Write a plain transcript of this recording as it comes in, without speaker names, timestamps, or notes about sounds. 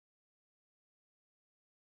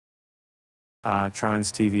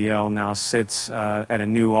Tron's TVL now sits at a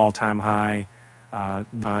new all-time high.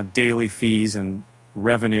 Daily fees and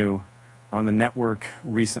revenue on the network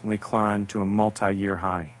recently climbed to a multi-year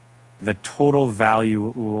high. The total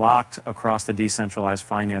value locked across the decentralized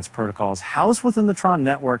finance protocols housed within the Tron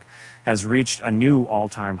network has reached a new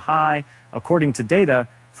all-time high, according to data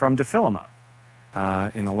from DefiLlama.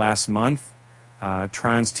 In the last month,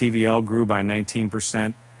 Tron's TVL grew by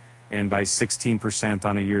 19% and by 16%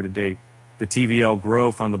 on a year-to-date. The TVL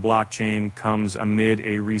growth on the blockchain comes amid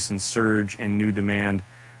a recent surge in new demand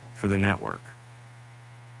for the network.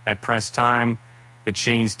 At press time, the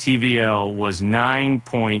chain's TVL was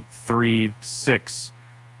 $9.36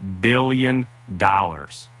 billion.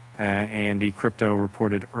 And Crypto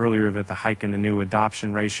reported earlier that the hike in the new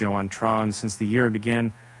adoption ratio on Tron since the year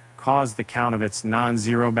began caused the count of its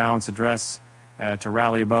non-zero balance address to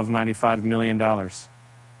rally above $95 million.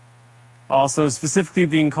 Also, specifically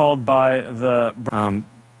being called by the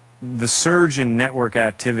surge in network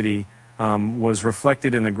activity was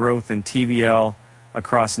reflected in the growth in TVL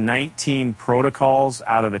across 19 protocols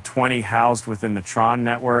out of the 20 housed within the Tron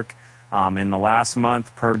network in the last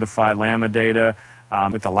month, per DefiLlama data,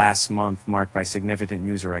 with the last month marked by significant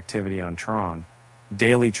user activity on Tron.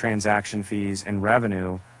 Daily transaction fees and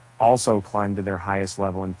revenue also climbed to their highest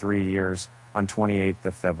level in 3 years on 28th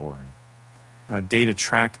of February. Data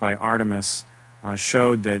tracked by Artemis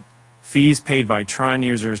showed that fees paid by Tron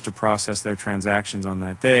users to process their transactions on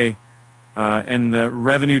that day and the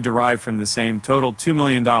revenue derived from the same totaled $2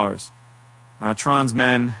 million. Tron's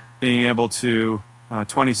men being able to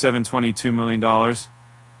 $22 million.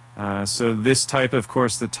 So this type, of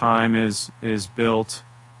course, the time is built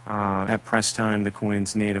at press time. The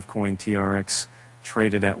coin's native coin TRX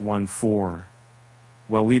traded at 1.4.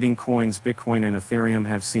 While leading coins Bitcoin and Ethereum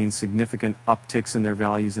have seen significant upticks in their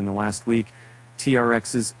values in the last week,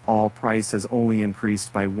 TRX's all price has only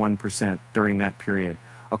increased by 1% during that period,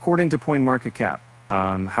 according to CoinMarketCap.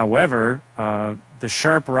 However, the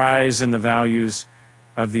sharp rise in the values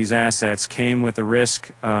of these assets came with the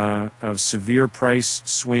risk of severe price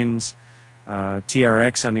swings.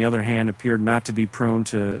 TRX, on the other hand, appeared not to be prone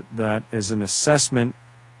to that, as an assessment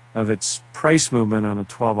of its price movement on a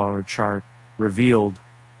 12-hour chart revealed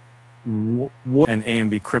what an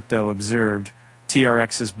AMB Crypto observed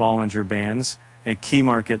TRX's Bollinger Bands, a key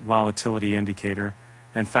market volatility indicator,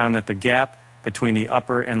 and found that the gap between the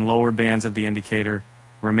upper and lower bands of the indicator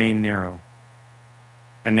remained narrow.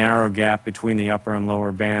 A narrow gap between the upper and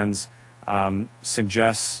lower bands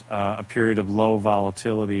suggests a period of low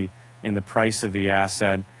volatility in the price of the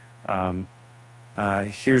asset.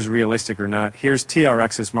 Here's realistic or not. Here's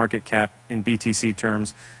TRX's market cap in BTC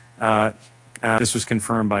terms. This was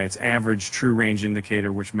confirmed by its average true range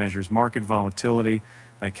indicator, which measures market volatility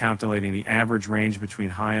by calculating the average range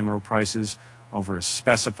between high and low prices over a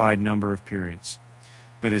specified number of periods.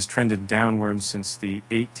 It has trended downwards since the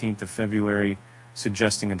 18th of February,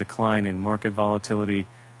 suggesting a decline in market volatility.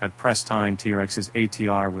 At press time, TRX's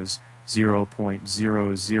ATR was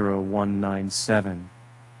 0.00197.